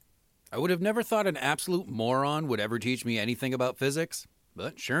I would have never thought an absolute moron would ever teach me anything about physics,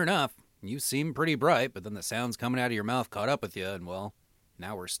 but sure enough, you seem pretty bright, but then the sounds coming out of your mouth caught up with you, and well,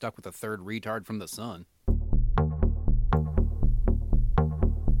 now we're stuck with a third retard from the sun.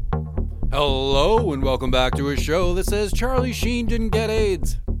 Hello, and welcome back to a show that says Charlie Sheen didn't get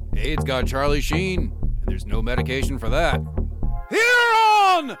AIDS. AIDS got Charlie Sheen, and there's no medication for that. Here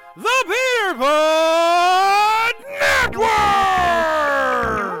on the Peter Pod Network!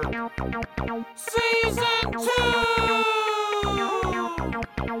 Season 2!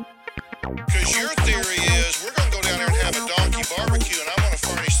 Because your theory is we're going to go down there and have a donkey barbecue and I'm going to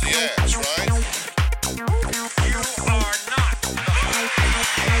furnish the ass, right? You are not.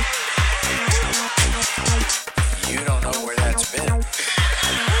 You don't know where that's been.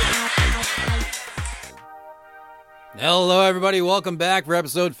 Hello, everybody. Welcome back for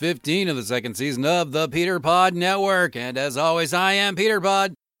episode 15 of the second season of the Peter Pod Network. And as always, I am Peter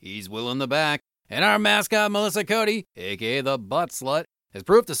Pod. He's Will in the back. And our mascot, Melissa Cody, a.k.a. the Butt Slut, has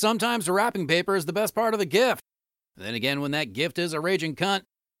proved that sometimes the wrapping paper is the best part of the gift. And then again, when that gift is a raging cunt,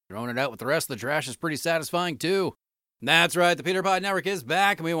 throwing it out with the rest of the trash is pretty satisfying, too. That's right, the Peter Pod Network is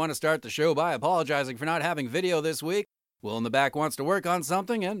back, and we want to start the show by apologizing for not having video this week. Will in the back wants to work on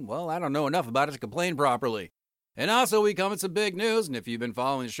something, and, well, I don't know enough about it to complain properly. And also, we come with some big news, and if you've been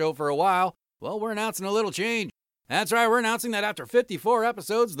following the show for a while, well, we're announcing a little change. That's right, we're announcing that after 54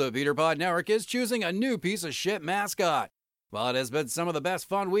 episodes, the Peter Pod Network is choosing a new piece of shit mascot. While it has been some of the best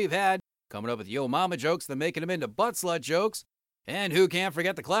fun we've had, coming up with yo mama jokes then making them into butt slut jokes, and who can't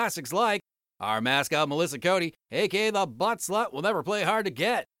forget the classics like our mascot Melissa Cody, a.k.a. the Butt Slut, will never play hard to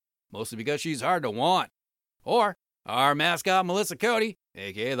get, mostly because she's hard to want. Or our mascot Melissa Cody,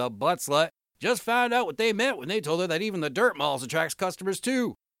 a.k.a. the Butt Slut, just found out what they meant when they told her that even the dirt malls attracts customers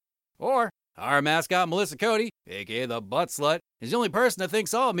too. Or our mascot Melissa Cody, a.k.a. the Butt Slut, is the only person that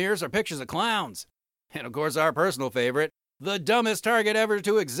thinks all mirrors are pictures of clowns. And of course our personal favorite, the dumbest target ever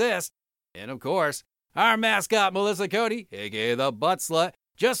to exist. And of course, our mascot Melissa Cody, a.k.a. the Butt Slut,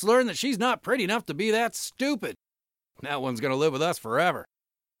 just learned that she's not pretty enough to be that stupid. That one's gonna live with us forever.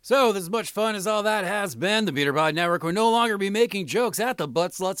 So, with as much fun as all that has been, the Peter Pod Network will no longer be making jokes at the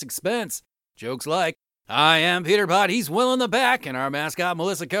Butt Slut's expense. Jokes like, I am Peter Pod, he's Will in the back, and our mascot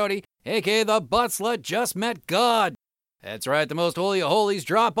Melissa Cody, a.k.a. the Butt Slut, just met God. That's right, the most holy of holies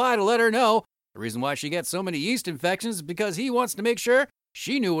dropped by to let her know the reason why she gets so many yeast infections is because he wants to make sure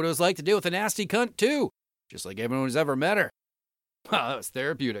she knew what it was like to deal with a nasty cunt too, just like everyone who's ever met her. Wow, that was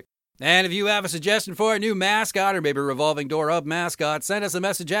therapeutic. And if you have a suggestion for a new mascot or maybe a revolving door of mascot, send us a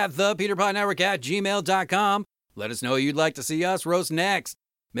message at thepeterpodnetwork@gmail.com. Let us know who you'd like to see us roast next.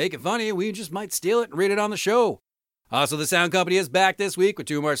 Make it funny, we just might steal it and read it on the show. Also, the sound company is back this week with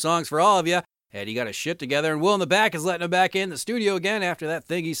 2 more songs for all of you. Eddie got his shit together, and Will in the back is letting him back in the studio again after that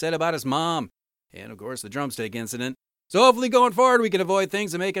thing he said about his mom. And, of course, the drumstick incident. So hopefully going forward, we can avoid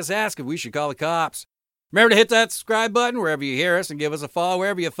things that make us ask if we should call the cops. Remember to hit that subscribe button wherever you hear us and give us a follow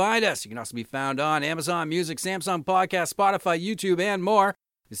wherever you find us. You can also be found on Amazon Music, Samsung Podcast, Spotify, YouTube, and more.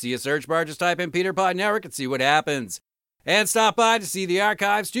 To see a search bar, just type in Peter Pod Network and see what happens. And stop by to see the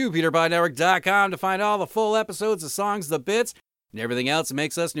archives to peterpodnetwork.com to find all the full episodes, the songs, the bits, and everything else that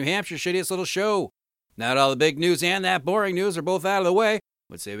makes us New Hampshire's shittiest little show. Now that all the big news and that boring news are both out of the way,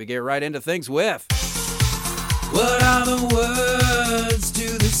 let's say we get right into things with... What are the words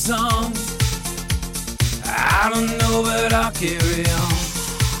to the song? I don't know, but I'll carry on,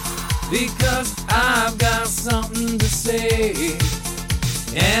 because I've got something to say.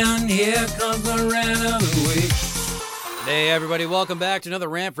 And here comes the rant of the week. Hey everybody, welcome back to another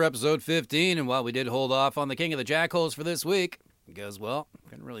rant for episode 15. And while we did hold off on the King of the Jackholes for this week, because, well,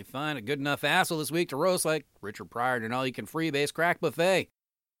 couldn't really find a good enough asshole this week to roast like Richard Pryor at an all-you-can-freebase crack buffet.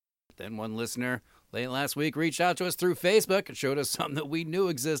 But then one listener late last week reached out to us through Facebook and showed us something that we knew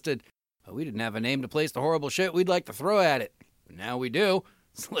existed. But we didn't have a name to place the horrible shit we'd like to throw at it. But now we do,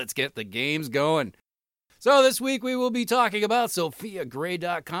 so let's get the games going. So this week we will be talking about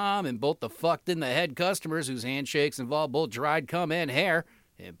SophiaGray.com and both the fucked in the head customers whose handshakes involve both dried cum and hair,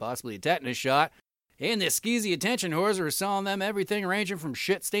 and possibly a tetanus shot, and the skeezy attention whores who are selling them everything ranging from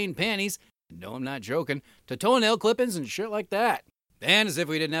shit-stained panties, and no, I'm not joking, to toenail clippings and shit like that. And as if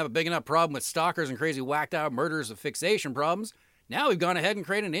we didn't have a big enough problem with stalkers and crazy whacked-out murderers of fixation problems, now we've gone ahead and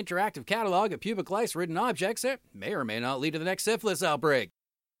created an interactive catalog of pubic lice-ridden objects that may or may not lead to the next syphilis outbreak.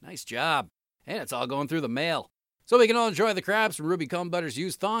 Nice job. And it's all going through the mail. So we can all enjoy the crabs from Ruby Cumbutter's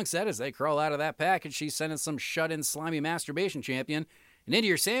used thong set as they crawl out of that package she's sending some shut-in slimy masturbation champion and into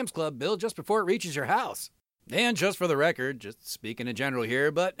your Sam's Club bill just before it reaches your house. And just for the record, just speaking in general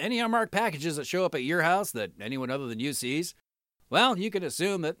here, but any unmarked packages that show up at your house that anyone other than you sees, Well, you could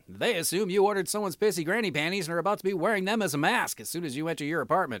assume that they assume you ordered someone's pissy granny panties and are about to be wearing them as a mask as soon as you enter your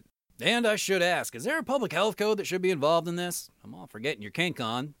apartment. And I should ask, is there a public health code that should be involved in this? I'm all for getting your kink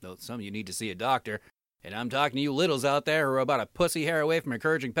on, though some of you need to see a doctor. And I'm talking to you littles out there who are about a pussy hair away from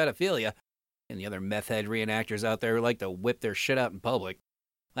encouraging pedophilia, and the other meth head reenactors out there who like to whip their shit out in public.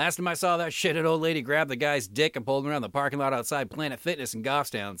 Last time I saw that shithead old lady grab the guy's dick and pulled him around the parking lot outside Planet Fitness in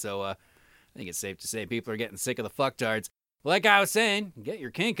Goffstown, so I think it's safe to say people are getting sick of the fucktards. Like I was saying, get your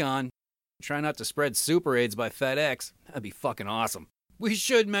kink on. Try not to spread super AIDS by FedEx. That'd be fucking awesome. We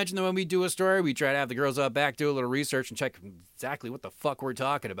should mention that when we do a story, we try to have the girls out back do a little research and check exactly what the fuck we're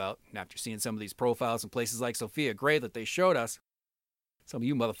talking about. And after seeing some of these profiles in places like Sophia Gray that they showed us, some of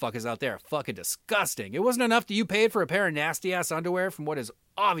you motherfuckers out there are fucking disgusting. It wasn't enough that you paid for a pair of nasty-ass underwear from what is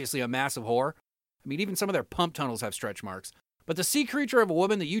obviously a massive whore. I mean, even some of their pump tunnels have stretch marks. But the sea creature of a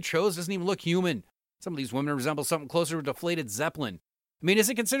woman that you chose doesn't even look human. Some of these women resemble something closer to a deflated Zeppelin. I mean, is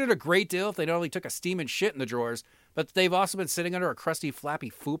it considered a great deal if they not only took a steaming shit in the drawers, but they've also been sitting under a crusty, flappy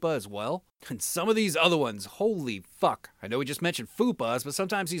fupa as well? And some of these other ones, holy fuck. I know we just mentioned fupas, but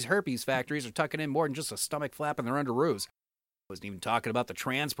sometimes these herpes factories are tucking in more than just a stomach flap in their underoos. I wasn't even talking about the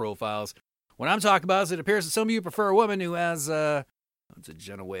trans profiles. What I'm talking about is it appears that some of you prefer a woman who has, what's a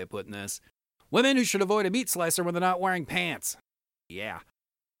gentle way of putting this? Women who should avoid a meat slicer when they're not wearing pants. Yeah,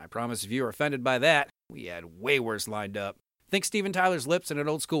 I promise if you were offended by that, we had way worse lined up. Think Steven Tyler's lips and an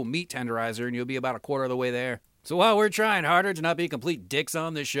old school meat tenderizer and you'll be about a quarter of the way there. So while we're trying harder to not be complete dicks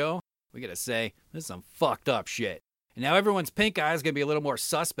on this show, we gotta say, this is some fucked up shit. And now everyone's pink eye is gonna be a little more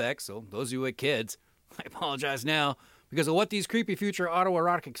suspect, so those of you with kids, I apologize now, because of what these creepy future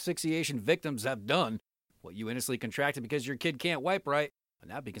autoerotic asphyxiation victims have done. What you innocently contracted because your kid can't wipe right,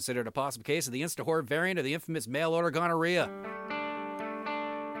 and that'd be considered a possible case of the Instahore variant of the infamous mail-order gonorrhea.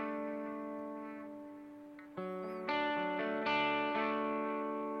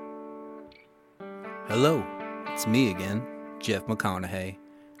 Hello, it's me again, Jeff McConaughey,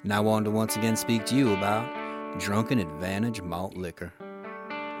 and I wanted to once again speak to you about Drunken Advantage Malt Liquor.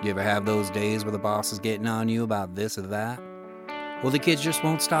 You ever have those days where the boss is getting on you about this or that? Well, the kids just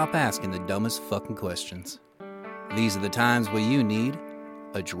won't stop asking the dumbest fucking questions. These are the times where you need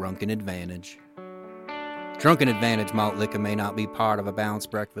a Drunken Advantage. Drunken Advantage Malt Liquor may not be part of a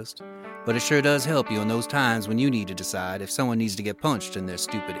balanced breakfast, but it sure does help you in those times when you need to decide if someone needs to get punched in their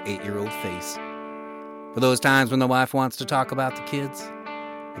stupid 8-year-old face. For those times when the wife wants to talk about the kids,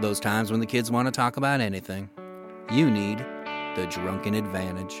 for those times when the kids want to talk about anything, you need the Drunken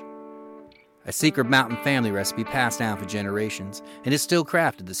Advantage. A secret mountain family recipe passed down for generations and is still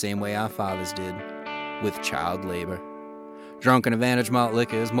crafted the same way our fathers did, with child labor. Drunken Advantage Malt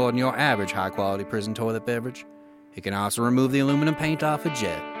Liquor is more than your average high-quality prison toilet beverage. It can also remove the aluminum paint off a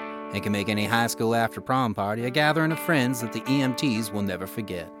jet and can make any high school after-prom party a gathering of friends that the EMTs will never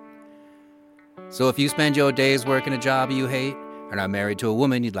forget. So if you spend your days working a job you hate and are married to a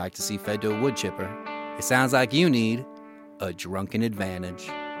woman you'd like to see fed to a wood chipper, it sounds like you need a Drunken Advantage.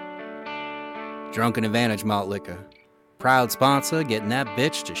 Drunken Advantage Malt Liquor. Proud sponsor getting that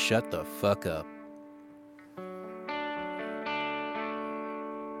bitch to shut the fuck up.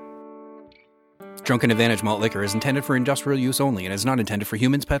 Drunken Advantage Malt Liquor is intended for industrial use only and is not intended for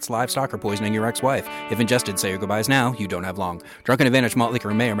humans, pets, livestock, or poisoning your ex-wife. If ingested, say your goodbyes now. You don't have long. Drunken Advantage Malt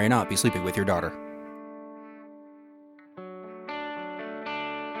Liquor may or may not be sleeping with your daughter.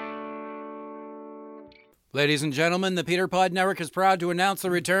 Ladies and gentlemen, the Peter Pod Network is proud to announce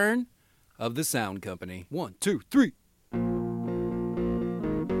the return of the Sound Company. 1, 2, 3.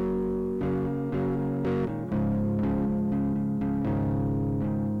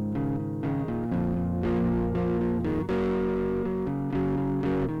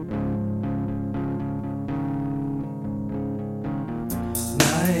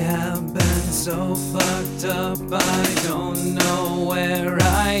 I have been so fucked up, I don't know where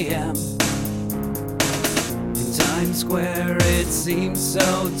I am. Times Square, it seems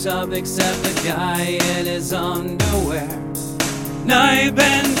so tough, except the guy in his underwear. And I've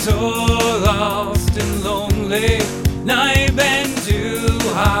been so lost and lonely, and I've been too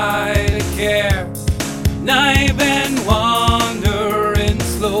high to care. And I've been wandering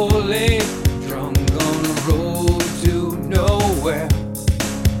slowly, drunk on a road to nowhere.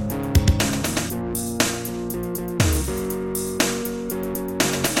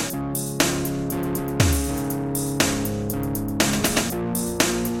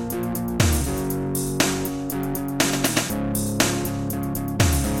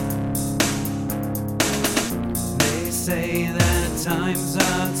 Say that times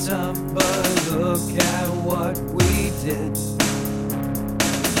are tough, but look at what we did.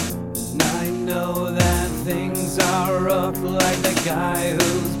 And I know that things are rough like the guy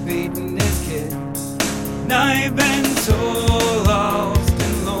who's beating his kid. And I've been so lost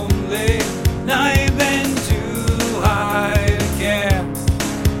and lonely, and I've been too high to care.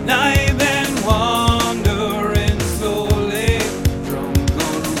 And I've been wandering slowly, drunk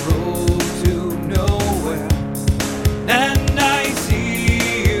on a road to nowhere. And I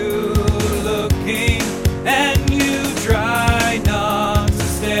see you looking, and you try not to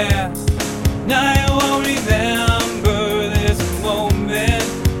stare. And I won't remember this moment,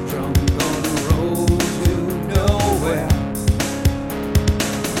 drunk on a road to nowhere.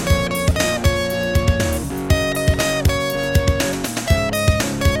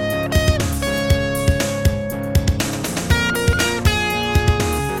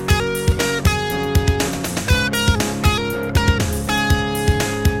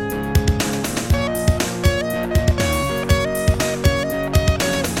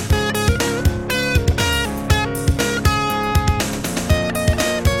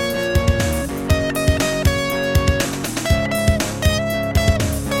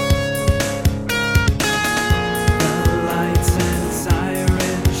 The lights and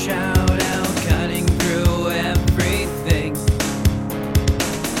sirens shout out, cutting through everything,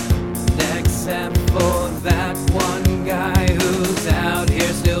 except for that one guy who's out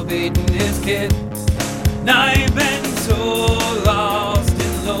here still beating his kid. And I've been so lost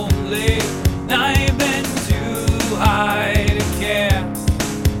and lonely, and I've been too high to care.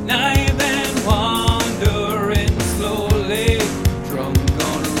 And I've been wandering slowly, drunk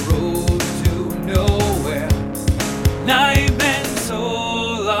on a road to nowhere. And I've been so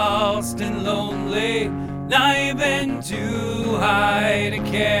lost and lonely, and I've been too high to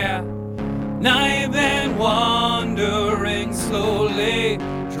care. And I've been wandering slowly,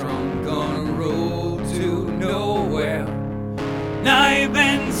 drunk on a road to nowhere. And I've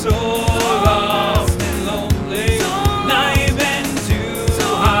been so lost and lonely, and I've been too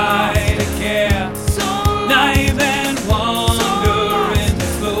high to care. And I've been wandering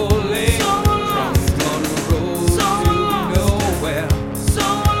slowly, drunk on a road to nowhere.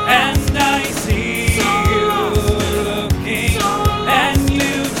 And I see you looking, and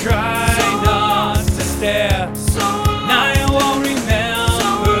you try not to stare. And I won't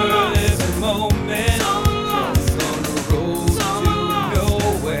remember this moment, drunk on a road to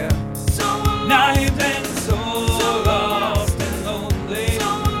nowhere. And I've been so lost and lonely,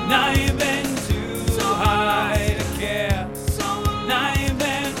 and I've been too high to care. And I've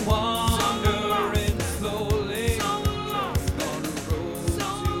been wandering slowly, drunk on a road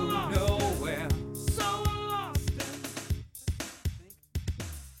to nowhere.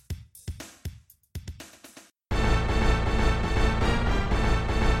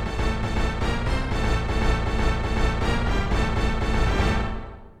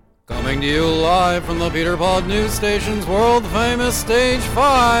 Coming to you live from the Peter Pod News Station's world-famous Stage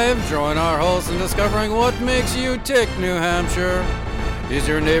 5. Join our host in discovering what makes you tick, New Hampshire. Is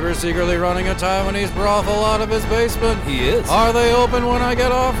your neighbor secretly running a Taiwanese brothel out of his basement? He is. Are they open when I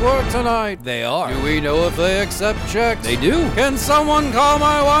get off work tonight? They are. Do we know if they accept checks? They do. Can someone call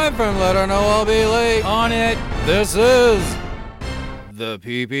my wife and let her know I'll be late? On it. This is the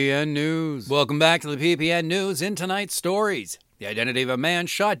PPN News. Welcome back to the PPN News. In tonight's stories, the identity of a man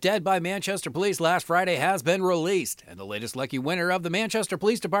shot dead by Manchester police last Friday has been released, and the latest lucky winner of the Manchester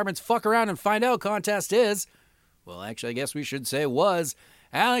Police Department's Fuck Around and Find Out contest is, well, actually, I guess we should say was,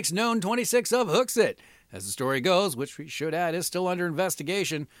 Alex Known 26 of Hooksett. As the story goes, which we should add is still under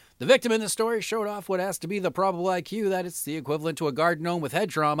investigation, the victim in the story showed off what has to be the probable IQ that it's the equivalent to a guard gnome with head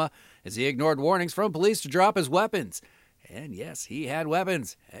trauma, as he ignored warnings from police to drop his weapons. And yes, he had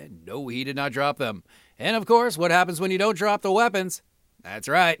weapons, and no, he did not drop them. And of course, what happens when you don't drop the weapons? That's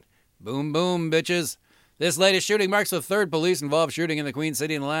right. Boom, boom, bitches. This latest shooting marks the third police-involved shooting in the Queen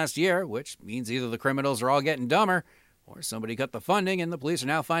City in the last year, which means either the criminals are all getting dumber, or somebody cut the funding and the police are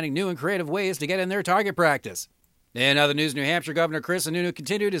now finding new and creative ways to get in their target practice. In other news, New Hampshire Governor Chris Sununu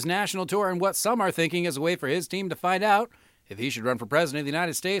continued his national tour in what some are thinking is a way for his team to find out if he should run for president of the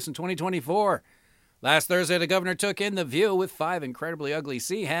United States in 2024. Last Thursday, the governor took in The View with 5 incredibly ugly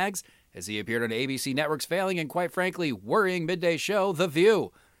sea hags as he appeared on ABC Network's failing and quite frankly worrying midday show, The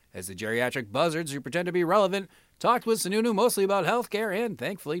View, as the geriatric buzzards who pretend to be relevant talked with Sununu mostly about healthcare and,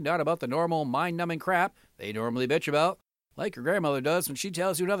 thankfully, not about the normal mind-numbing crap they normally bitch about, like your grandmother does when she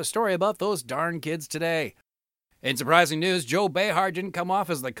tells you another story about those darn kids today. In surprising news, Jo Behar didn't come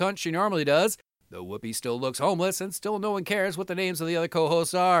off as the cunt she normally does, though Whoopi still looks homeless and still no one cares what the names of the other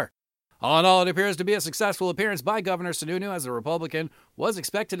co-hosts are. All in all, it appears to be a successful appearance by Governor Sununu, as the Republican was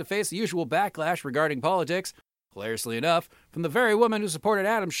expected to face the usual backlash regarding politics, Hilariously enough, from the very woman who supported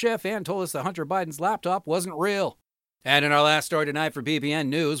Adam Schiff and told us that Hunter Biden's laptop wasn't real. And in our last story tonight for BPN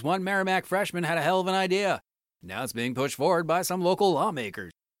News, one Merrimack freshman had a hell of an idea. Now it's being pushed forward by some local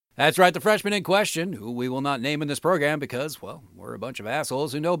lawmakers. That's right, the freshman in question, who we will not name in this program because, well, we're a bunch of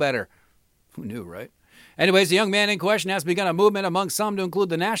assholes who know better. Who knew, right? Anyways, the young man in question has begun a movement among some to include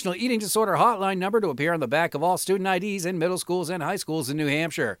the National Eating Disorder Hotline number to appear on the back of all student IDs in middle schools and high schools in New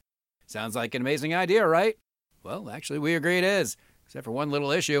Hampshire. Sounds like an amazing idea, right? Well, actually, we agree it is, except for one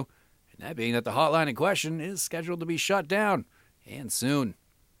little issue, and that being that the hotline in question is scheduled to be shut down, and soon.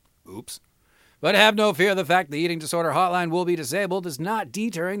 Oops. But have no fear, the fact the eating disorder hotline will be disabled is not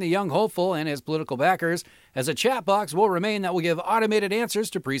deterring the young hopeful and his political backers, as a chat box will remain that will give automated answers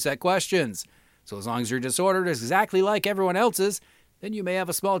to preset questions. So as long as your disorder is exactly like everyone else's, then you may have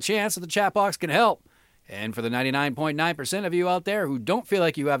a small chance that the chat box can help. And for the 99.9% of you out there who don't feel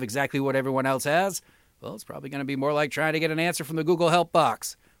like you have exactly what everyone else has, well, it's probably going to be more like trying to get an answer from the Google Help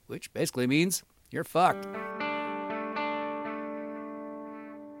box, which basically means you're fucked.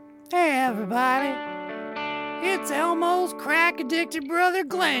 Hey everybody, it's Elmo's crack-addicted brother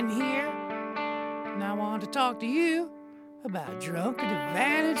Glenn here, and I want to talk to you about Drunken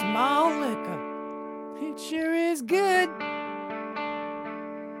Advantage malt liquor. It sure is good.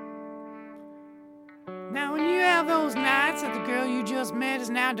 Now when you have those nights that the girl you just met is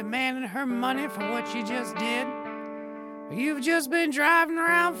now demanding her money for what she just did, or you've just been driving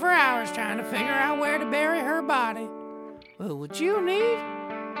around for hours trying to figure out where to bury her body, well, what you need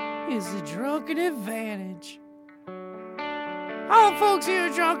is the Drunken Advantage. All the folks here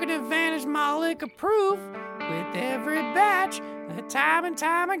at Drunken Advantage malt liquor prove with every batch that time and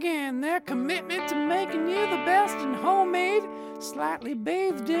time again their commitment to making you the best in homemade, slightly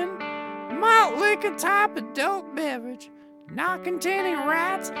bathed in malt liquor type adult beverage, not containing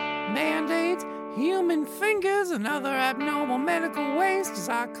rats, band-aids, human fingers, and other abnormal medical waste as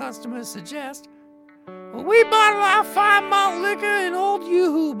our customers suggest. Well, we bottle our fine malt liquor in old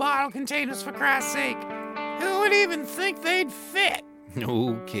Yoo-Hoo bottle containers, for Christ's sake. Who would even think they'd fit?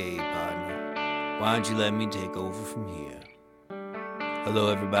 Okay, partner. Why don't you let me take over from here?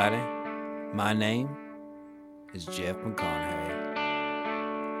 Hello, everybody. My name is Jeff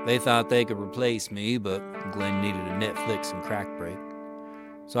McConaughey. They thought they could replace me, but Glenn needed a Netflix and crack break.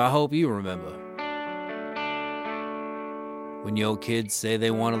 So I hope you remember. When your kids say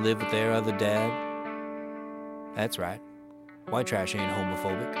they want to live with their other dad, that's right. White trash ain't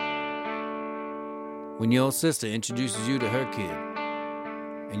homophobic. When your sister introduces you to her kid,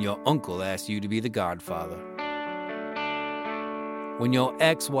 and your uncle asks you to be the godfather. When your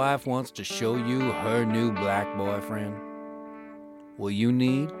ex-wife wants to show you her new black boyfriend, what you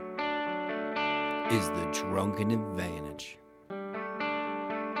need is the Drunken Advantage.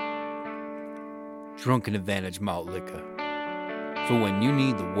 Drunken Advantage malt liquor. For when you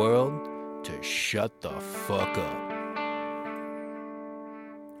need the world to shut the fuck up.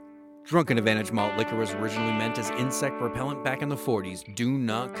 Drunken Advantage malt liquor was originally meant as insect repellent back in the 40s. Do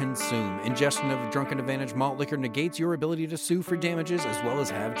not consume. Ingestion of Drunken Advantage malt liquor negates your ability to sue for damages as well as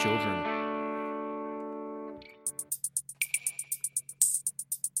have children.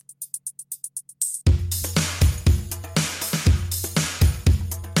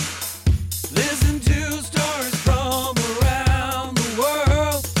 Listen to stories from around the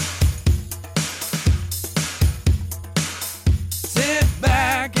world. Sit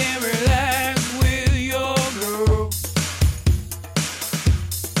back and relax with your girl.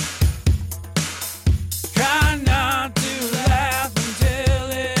 Try not to laugh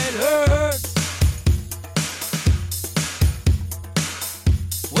until it hurts.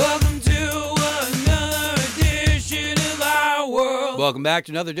 Welcome to another edition of Our World. Welcome back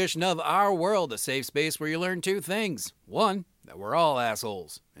to another edition of Our World, a safe space where you learn two things. One, that we're all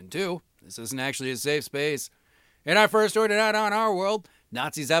assholes. And two, this isn't actually a safe space. In our first story tonight on Our World,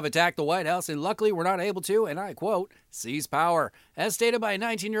 Nazis have attacked the White House and luckily were not able to, and I quote, seize power, as stated by a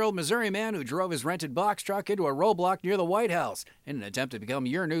 19-year-old Missouri man who drove his rented box truck into a roadblock near the White House in an attempt to become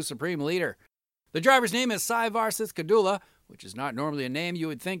your new supreme leader. The driver's name is Cy Varsith Kadula, which is not normally a name you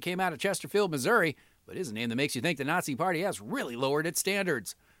would think came out of Chesterfield, Missouri, but is a name that makes you think the Nazi Party has really lowered its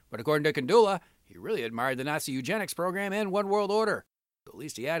standards. But according to Kadula, he really admired the Nazi eugenics program and One World Order. At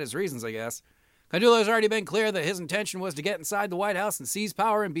least he had his reasons, I guess. Kadula has already been clear that his intention was to get inside the White House and seize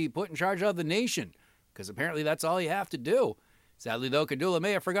power and be put in charge of the nation, because apparently that's all you have to do. Sadly, though, Kadula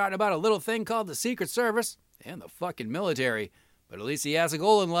may have forgotten about a little thing called the Secret Service and the fucking military, but at least he has a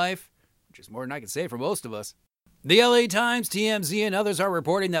goal in life, which is more than I can say for most of us. The LA Times, TMZ, and others are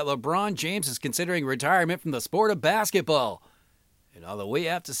reporting that LeBron James is considering retirement from the sport of basketball. And all that we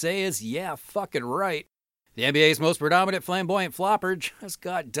have to say is, yeah, fucking right. The NBA's most predominant flamboyant flopper just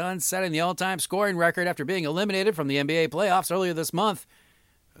got done setting the all-time scoring record after being eliminated from the NBA playoffs earlier this month.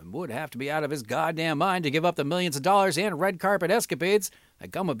 And would have to be out of his goddamn mind to give up the millions of dollars and red carpet escapades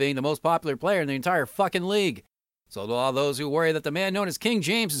that come with being the most popular player in the entire fucking league. So to all those who worry that the man known as King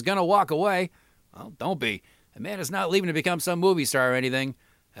James is going to walk away, well, don't be. The man is not leaving to become some movie star or anything.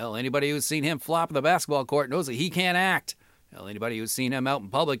 Hell, anybody who's seen him flop on the basketball court knows that he can't act. Hell, anybody who's seen him out in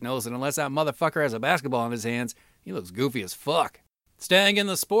public knows that unless that motherfucker has a basketball in his hands, he looks goofy as fuck. Staying in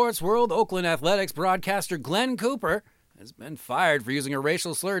the sports world, Oakland Athletics broadcaster Glenn Cooper has been fired for using a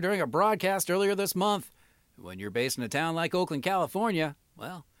racial slur during a broadcast earlier this month. When you're based in a town like Oakland, California,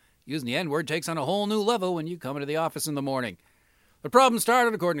 well, using the N-word takes on a whole new level when you come into the office in the morning. The problem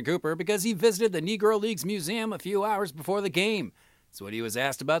started, according to Cooper, because he visited the Negro Leagues Museum a few hours before the game. So when he was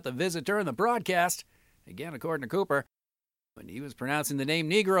asked about the visit during the broadcast, again, according to Cooper, when he was pronouncing the name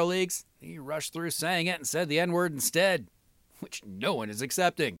Negro Leagues, he rushed through saying it and said the N-word instead, which no one is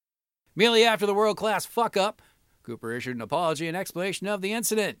accepting. Merely after the world-class fuck-up, Cooper issued an apology and explanation of the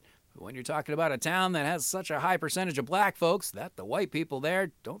incident. But when you're talking about a town that has such a high percentage of black folks that the white people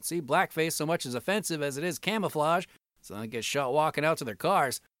there don't see blackface so much as offensive as it is camouflage, so they get shot walking out to their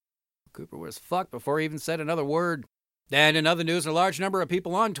cars, Cooper was fucked before he even said another word. And in other news, a large number of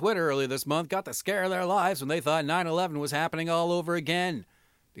people on Twitter earlier this month got the scare of their lives when they thought 9/11 was happening all over again,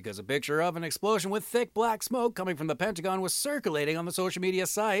 because a picture of an explosion with thick black smoke coming from the Pentagon was circulating on the social media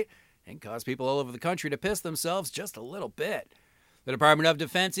site and caused people all over the country to piss themselves just a little bit. The Department of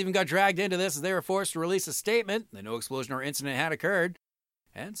Defense even got dragged into this as they were forced to release a statement that no explosion or incident had occurred.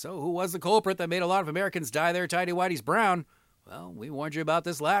 And so who was the culprit that made a lot of Americans dye their tighty-whities brown? Well, we warned you about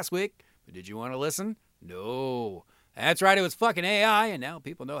this last week, but did you want to listen? No. That's right, it was fucking AI, and now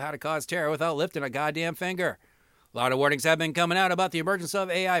people know how to cause terror without lifting a goddamn finger. A lot of warnings have been coming out about the emergence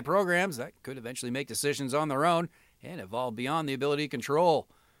of AI programs that could eventually make decisions on their own and evolve beyond the ability to control.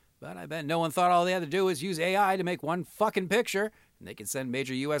 But I bet no one thought all they had to do was use AI to make one fucking picture, and they can send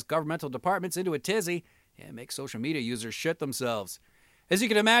major U.S. governmental departments into a tizzy and make social media users shit themselves. As you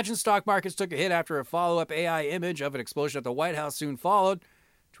can imagine, stock markets took a hit after a follow-up AI image of an explosion at the White House soon followed.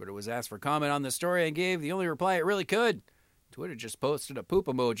 Twitter was asked for comment on the story and gave the only reply it really could. Twitter just posted a poop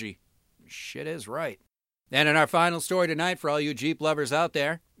emoji. Shit is right. And in our final story tonight for all you Jeep lovers out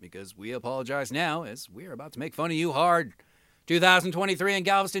there, because we apologize now as we're about to make fun of you hard. 2023 in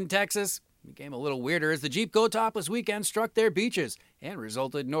Galveston, Texas became a little weirder as the Jeep Go Topless weekend struck their beaches and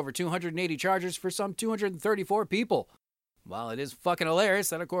resulted in over 280 charges for some 234 people. While it is fucking hilarious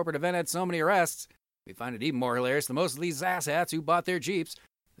that a corporate event had so many arrests, we find it even more hilarious that most of these asshats who bought their Jeeps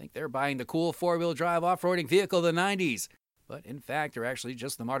think they're buying the cool four-wheel drive off-roading vehicle of the 90s. But in fact, they're actually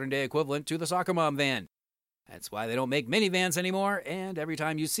just the modern-day equivalent to the soccer mom van. That's why they don't make minivans anymore, and every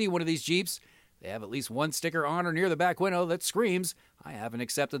time you see one of these Jeeps, they have at least one sticker on or near the back window that screams, "I haven't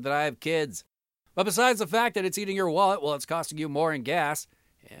accepted that I have kids." But besides the fact that it's eating your wallet while it's costing you more in gas,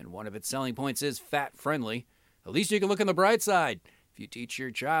 and one of its selling points is fat-friendly, at least you can look on the bright side. If you teach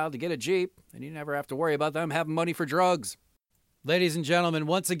your child to get a Jeep, then you never have to worry about them having money for drugs. Ladies and gentlemen,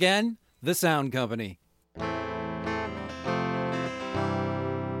 once again, the Sound Company.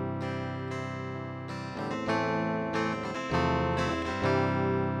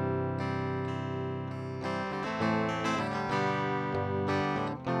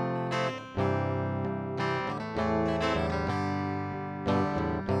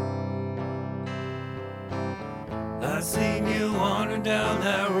 I seen you wandering down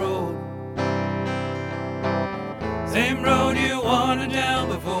that road, same road you wandered down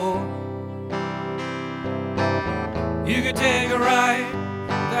before. You could take a ride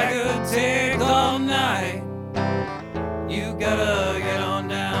that could take all night. You gotta get on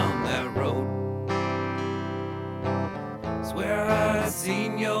down that road. Swear I've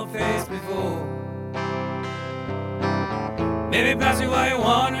seen your face before. Maybe pass you while you're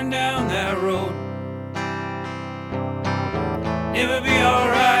wandering down that road. It'll be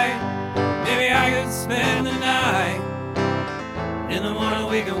alright. Maybe I could spend the night. In the morning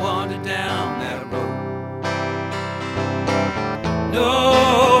we can wander down that road.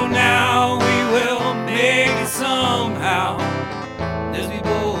 No, now we will make it somehow, as we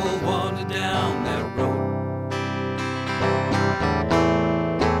both wander down that road.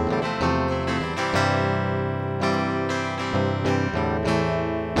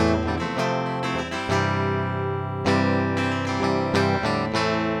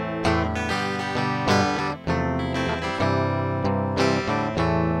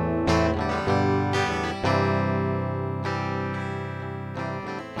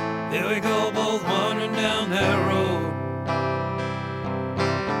 There we go, both wandering down that road.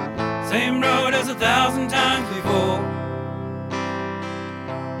 Same road as 1,000 times before.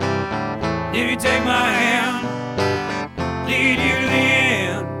 If you take my hand, lead you to the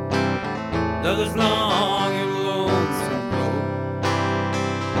end of this long and lonesome road.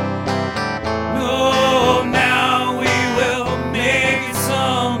 No, now we will make it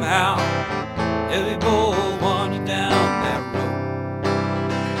somehow, if we both wander down that road.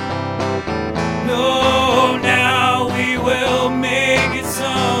 No, now we will make it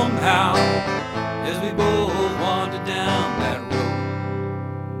somehow, as we both wander down that road.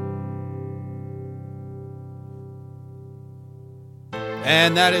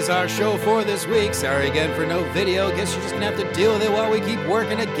 And that is our show for this week. Sorry again for no video. Guess you're just gonna have to deal with it while we keep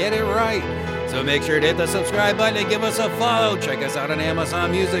working to get it right. So make sure to hit the subscribe button and give us a follow. Check us out on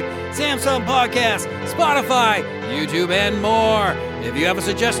Amazon Music, Samsung Podcasts, Spotify, YouTube, and more. If you have a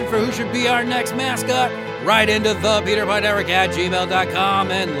suggestion for who should be our next mascot, write into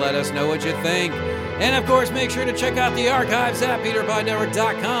thepeterpodnetwork@gmail.com and let us know what you think. And of course, make sure to check out the archives at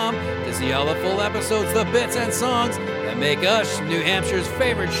peterpodnetwork.com to see all the full episodes, the bits and songs that make us New Hampshire's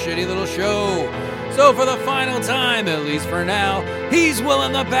favorite shitty little show. So for the final time, at least for now, he's Will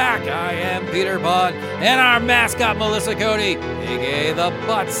in the back. I am Peter Pod, and our mascot Melissa Cody, aka the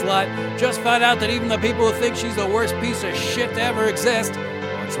Butt Slut, just found out that even the people who think she's the worst piece of shit to ever exist,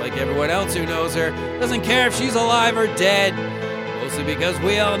 much like everyone else who knows her, doesn't care if she's alive or dead. Mostly because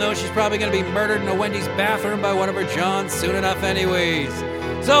we all know she's probably going to be murdered in a Wendy's bathroom by one of her Johns soon enough anyways.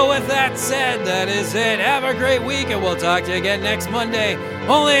 So with that said, that is it. Have a great week, and we'll talk to you again next Monday,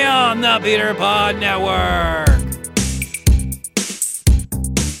 only on the Peter Pod Network.